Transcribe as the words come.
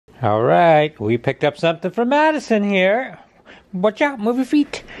All right, we picked up something from Madison here. Watch out, move your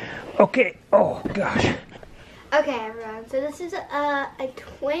feet. Okay, oh gosh. Okay, everyone, so this is a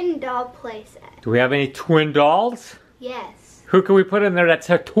twin doll playset. Do we have any twin dolls? Yes. Who can we put in there that's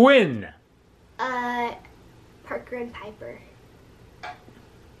a twin? Parker and Piper.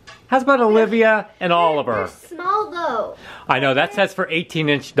 How's about Olivia and Oliver? They're small though. I know, that says for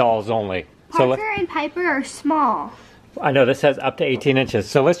 18-inch dolls only. Parker and Piper are small. I know, this says up to 18 inches.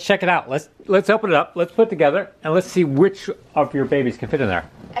 So let's check it out. Let's open it up. Let's put it together and let's see which of your babies can fit in there.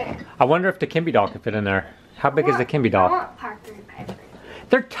 Okay. I wonder if the Kimby doll can fit in there. How big is the Kimby doll? I want Parker and Piper.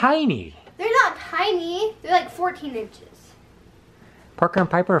 They're tiny. They're not tiny. They're like 14 inches. Parker and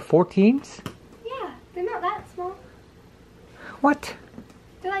Piper are 14s? Yeah, they're not that small. What?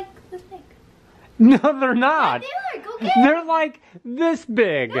 They're like this big. No, they're not. Yeah, they are. Go get them. They're like this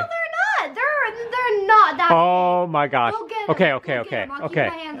big. No, they're not. They're not that Oh my gosh. Go get them. Okay, Go okay, get okay, them. I'll okay.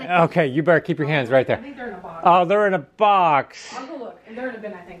 keep my hands like Okay, you better keep your hands right I there. think they're in a box. Oh, they're in a box. I'll go look. And they're in a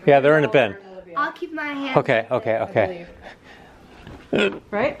bin, I think. Yeah, they're in a bin. I'll keep my hands. Okay, okay, okay.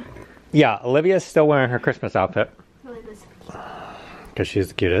 Right? Yeah, Olivia's still wearing her Christmas outfit Really this. because she's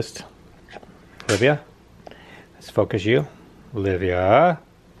the cutest. Olivia, let's focus you. Olivia.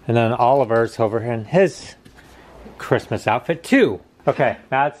 And then Oliver's over in his Christmas outfit too. Okay,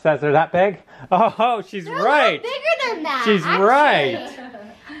 Matt says they're that big. Oh, she's They're right. a little bigger than that. She's actually. right.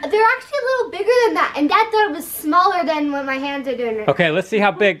 They're actually a little bigger than that, and Dad thought it was smaller than what my hands are doing right now. Okay, let's see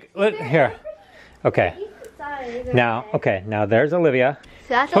how big. Here. Okay. Now, okay, now there's Olivia. So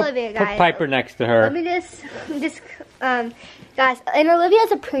that's Put, Olivia, put guys. Piper next to her. Let me just, guys, and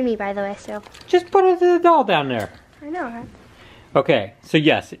Olivia's a preemie, by the way, so. Just put the doll down there. I know, huh? Okay, so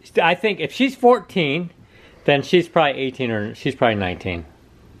yes, I think if she's 14, then she's probably 18 or she's probably 19.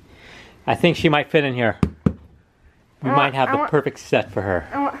 I think she might fit in here. We might have the perfect set for her.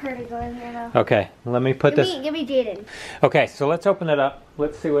 I want her to go in here, though. Okay, let me put this. Give me Jaden. Okay, so let's open it up.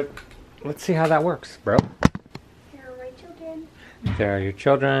 Let's see how that works, bro. Here are my children. There are your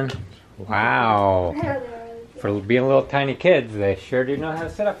children. Wow. For being little tiny kids, they sure do know how to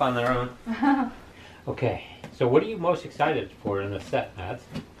sit up on their own. Okay, so what are you most excited for in the set, Mads?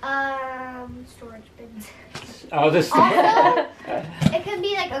 Storage bins. Oh, this. Also, it can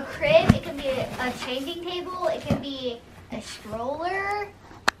be like a crib, it can be a changing table, it can be a stroller,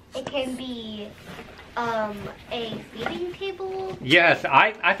 it can be a feeding table. Yes,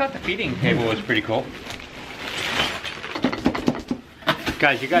 I thought the feeding table was pretty cool.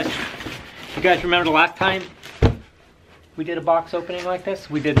 Guys, you guys remember the last time we did a box opening like this?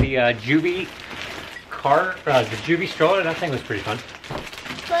 We did the Juvie the Juvie stroller. That thing was pretty fun.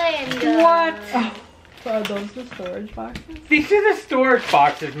 What? Oh, so are those the storage boxes? These are the storage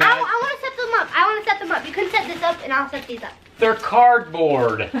boxes, man. I want to set them up. I want to set them up. You can set this up and I'll set these up. They're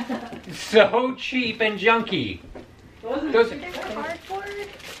cardboard. So cheap and junky. Those are Cardboard?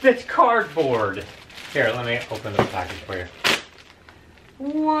 It's cardboard. Here, let me open the package for you.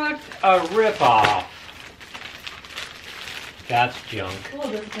 What a ripoff. That's junk. A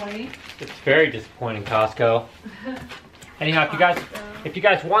little disappointing. It's very disappointing, Costco. Anyhow, if you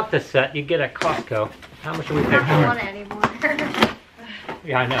guys want this set, you get it at Costco. How much do we pay I don't want for it anymore.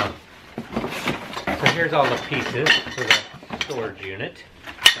 Yeah, I know. So here's all the pieces for the storage unit.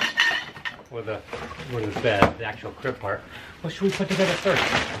 With the bed, the actual crib part. What should we put together first?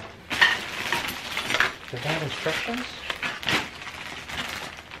 Does that have instructions?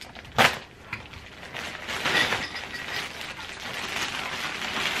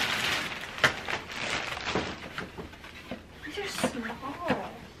 These are small.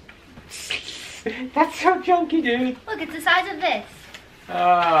 That's so junky, dude. Look, it's the size of this.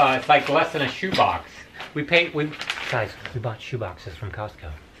 Oh, it's like less than a shoebox. Guys, we bought shoeboxes from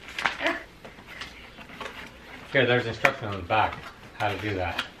Costco. Here, there's instructions on the back how to do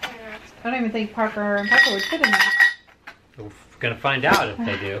that. I don't even think Parker and Piper would fit in there. We're gonna find out if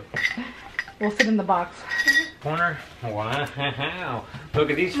they do. We'll fit in the box. Corner. Wow. Look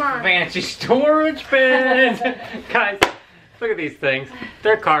at these fancy storage bins. Guys, look at these things.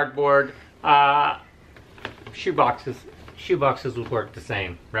 They're cardboard. Shoeboxes would work the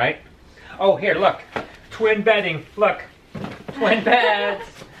same, right? Oh, here, look. Twin bedding. Look. Twin beds.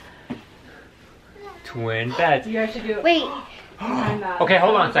 Twin beds. You guys should do it. Wait. Okay,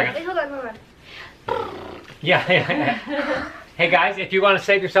 hold on a second. Wait, hold on. Yeah. Hey guys, if you want to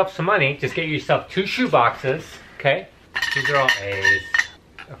save yourself some money, just get yourself 2 shoe boxes. Okay? These are all A's.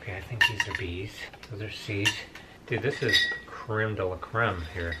 Okay, I think these are B's. Those are C's. Dude, this is creme de la creme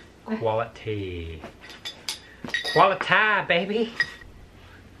here. Quality. Quality, baby.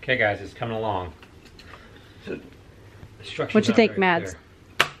 Okay guys, it's coming along. What you think, Mads?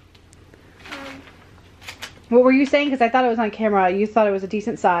 What were you saying? Because I thought it was on camera. You thought it was a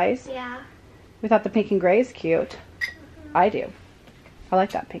decent size. Yeah. We thought the pink and gray is cute. I do. I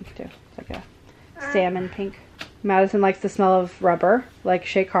like that pink too. It's like a salmon pink. Madison likes the smell of rubber, like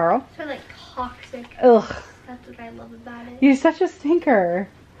Shay Carl. It's like toxic. Ugh. That's what I love about it. You're such a stinker.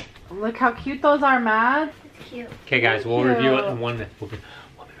 Look how cute those are, Mad. It's cute. Okay, guys, we'll review it in one minute. We'll be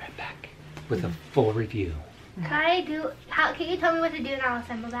right back with a full review. Can you tell me what to do and I'll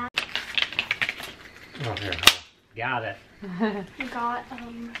assemble that? Oh, here. Got it. I got,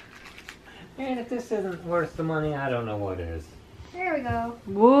 And if this isn't worth the money, I don't know what is. there we go.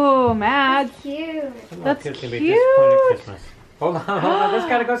 Whoa, Mad. That's cute. Some That's kids can be cute. disappointed at Christmas. Hold on. This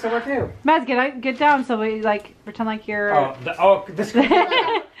gotta go somewhere too. Mad, get down so we like pretend like you're. This.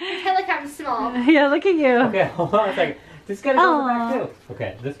 I feel like I'm small. Yeah, look at you. Okay, hold on a second. This gotta go in the back too.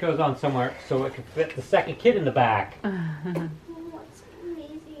 Okay, this goes on somewhere so it can fit the second kid in the back. Oh, that's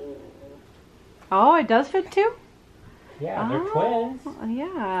amazing. Oh, it does fit too? Yeah, they're twins.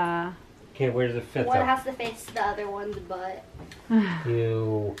 Yeah. Okay, where does it fit? One though? has to face the other one's butt.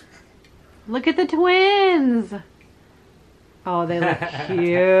 You. Look at the twins. Oh, they look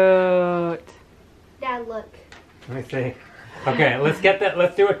cute. Dad, look. Let me see. Okay,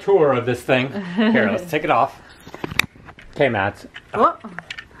 let's do a tour of this thing. Here, let's take it off. Okay, Matt. Oh.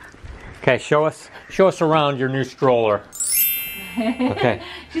 Okay, show us around your new stroller. Okay.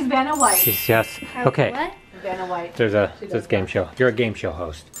 She's Vanna White. Yes. Okay. What? Vanna White. There's a game show. You're a game show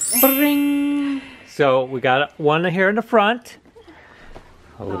host. Bring. So we got one here in the front.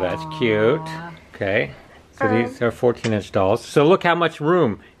 Oh, that's cute. Okay. So these are 14-inch dolls. So look how much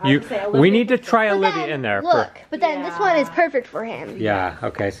room. We need to try Olivia in there. Look, but then this one is perfect for him. Yeah.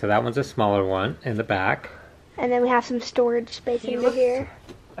 Okay. So that one's a smaller one in the back. And then we have some storage space over here.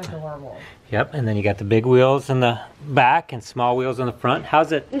 Adorable. Yep. And then you got the big wheels in the back and small wheels in the front.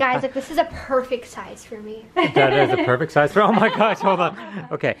 How's it? Guys, like this is a perfect size for me. That is a perfect size for. Oh my gosh! Hold on.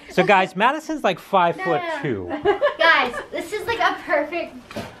 Okay. So guys, Madison's like 5'2". Guys, this is like a perfect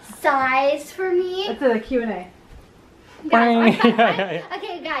size for me. It's a Q&A. Guys,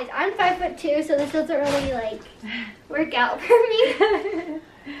 okay, guys, I'm 5'2", so this doesn't really like work out for me.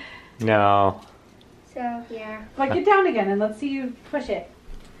 No. So yeah. Like, get down again and let's see you push it.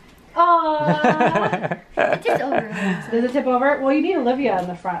 Aww. It tips over. Does it tip over? Well, you need Olivia in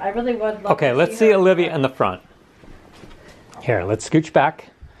the front. I really would love Okay, to let's see her. Olivia in the front. Here, let's scooch back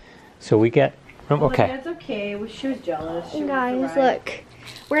so we get room. Okay. Olivia's okay. Well, she was jealous. She Guys, was right. look.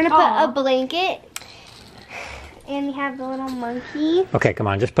 We're gonna put a blanket. And we have the little monkey. Okay, come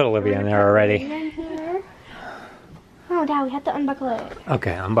on, just put Olivia in there already. In here. Oh, Dad, we have to unbuckle it.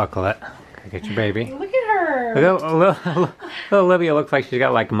 Okay, unbuckle it. Okay, get your baby. Look at her. Little Olivia looks like she's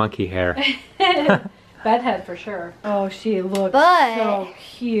got like monkey hair. Bedhead for sure. Oh, she looks But- so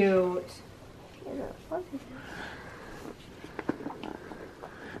cute.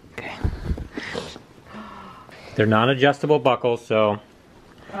 Okay. They're non-adjustable buckles, so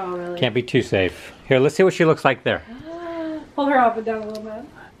Oh, really? can't be too safe. Here, let's see what she looks like there. Hold her up and down a little bit.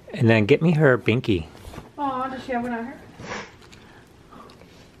 And then get me her binky. Oh, does she have one on her?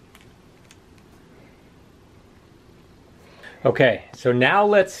 Okay, so now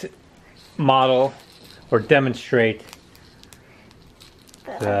let's model or demonstrate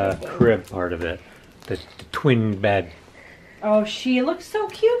the crib part of it. The twin bed. Oh, she looks so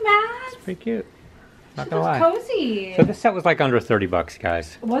cute, Matt. Pretty cute. Not She gonna looks lie. cozy. So this set was like under $30,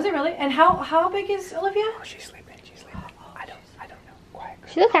 guys. Was it really? And how big is Olivia? Oh, she's sleeping. She's sleeping. I don't know. Quiet.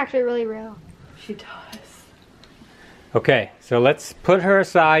 She looks actually really real. She does. Okay, so let's put her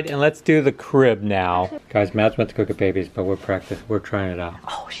aside and let's do the crib now. Guys, Matt's went to go get babies, but we're trying it out.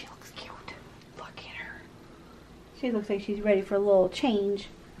 Oh, she looks cute. Look at her. She looks like she's ready for a little change.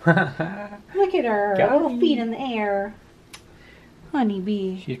 Look at her. Got Little me. feet in the air. Honey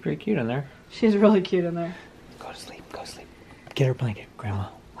bee. She's pretty cute in there. She's really cute in there. Go to sleep. Go to sleep. Get her blanket, Grandma.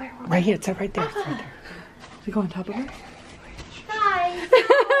 Right here. It's right there. It's right there. Does it go on top of her? Guys.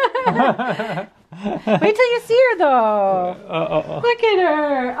 Wait till you see her though. Look at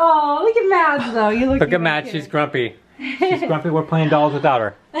her. Oh, look at Mads though. You Look at Matt. She's grumpy. She's grumpy. We're playing dolls without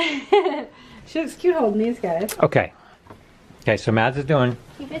her. She looks cute holding these guys. Okay. Okay, so Mads is doing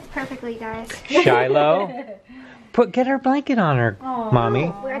She fits perfectly, guys. Shiloh. Get her blanket on her, Aw. Mommy.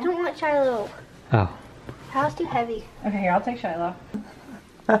 I don't want Shiloh. Oh. House too heavy. Okay, here, I'll take Shiloh.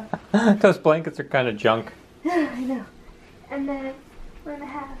 Those blankets are kind of junk. I know. And then we're gonna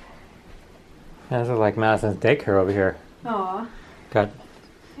have. Those are like Madison's daycare over here. Aw. Got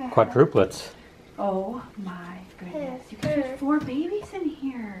quadruplets. Oh my goodness. You can fit 4 babies in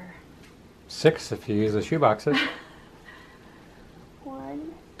here. 6 if you use the shoe boxes.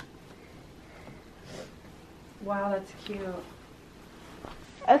 1, Wow, that's cute.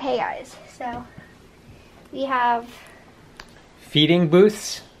 Okay, guys. So we have Feeding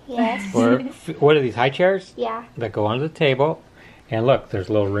booths, yes. or what are these, high chairs? Yeah. That go onto the table. And look, there's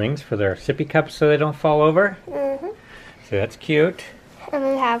little rings for their sippy cups so they don't fall over. Mhm. So that's cute. And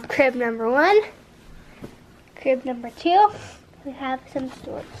we have crib number 1. Crib number 2. We have some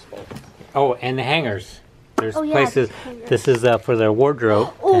storage space. Oh, and the hangers. There's Oh, yeah, places. the hangers. This is for their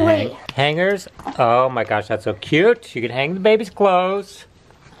wardrobe. Oh, to wait. hang. Hangers. Oh my gosh, that's so cute. You can hang the baby's clothes.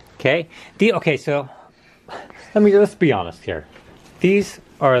 Okay. Okay, so let's be honest here. These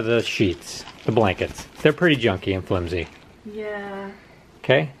are the sheets, the blankets. They're pretty junky and flimsy. Yeah.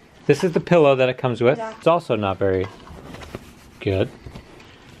 Okay. This is the pillow that it comes with. Yeah. It's also not very good.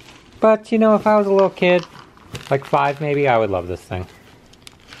 But you know, if I was a little kid, like 5 maybe, I would love this thing.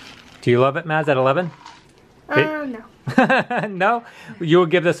 Do you love it, Mads, at 11? No. No? You would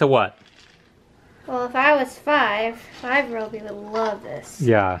give this a what? Well, if I was 5-year-old, we would love this.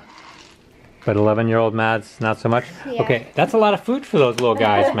 Yeah. But 11-year-old Mads, not so much? Yeah. Okay, that's a lot of food for those little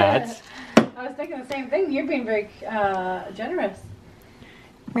guys, Mads. I was thinking the same thing. You're being very generous.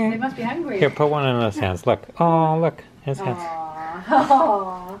 They must be hungry. Here, put one in his hands. Look. Oh, look. His hands.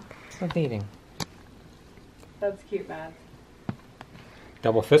 Aww. What's eating? That's cute, man.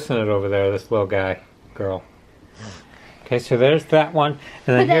 Double fisting it over there, this little guy. Girl. Okay, so there's that one.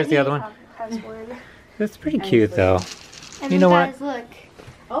 And then here's the other one. Has one. That's pretty cute, though. And You then know what? guys, look.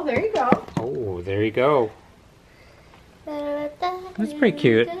 Oh, there you go. Oh, there you go. That's pretty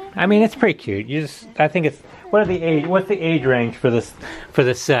cute. I mean, it's pretty cute. I think it's, what's the age range for this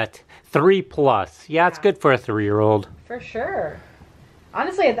set? 3+. Yeah, it's good for a 3-year-old. For sure.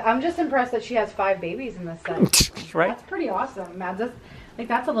 Honestly, I'm just impressed that she has 5 babies in this set. Right? That's pretty awesome, man.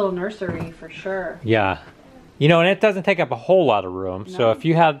 That's a little nursery for sure. Yeah. You know, and it doesn't take up a whole lot of room. No. So if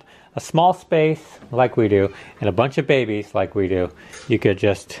you had a small space like we do and a bunch of babies like we do, you could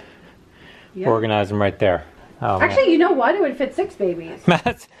just organize them right there. Oh, Actually, you know what? It would fit 6 babies.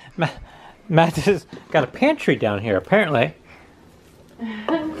 Matt has got a pantry down here, apparently.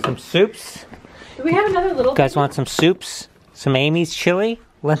 Some soups. Do we have another little? You guys want some soups? Some Amy's chili?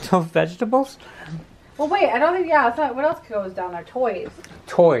 Lentil vegetables? Well, wait. I don't think. Yeah, it's not. What else goes down there? Toys.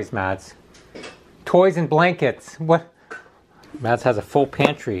 Toys, Mads. Toys and blankets. What? Mads has a full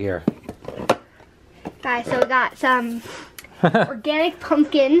pantry here. Guys, so we got some organic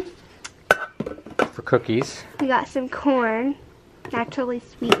pumpkin. For cookies. We got some corn, naturally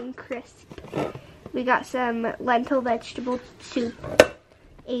sweet and crisp. We got some lentil vegetable soup,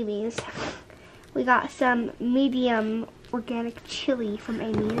 Amy's. We got some medium organic chili from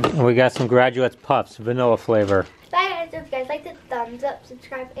Amy's. And we got some Graduates Puffs, vanilla flavor. Bye guys, if you guys liked it, thumbs up,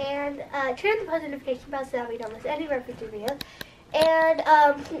 subscribe, and turn on the post notification bell so that we don't miss any of our future videos. And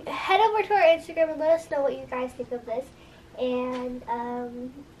head over to our Instagram and let us know what you guys think of this. And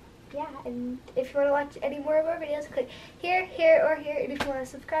yeah, and if you want to watch any more of our videos, click here, here, or here. And if you want to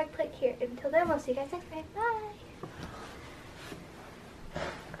subscribe, click here. Until then, we'll see you guys next time. Bye!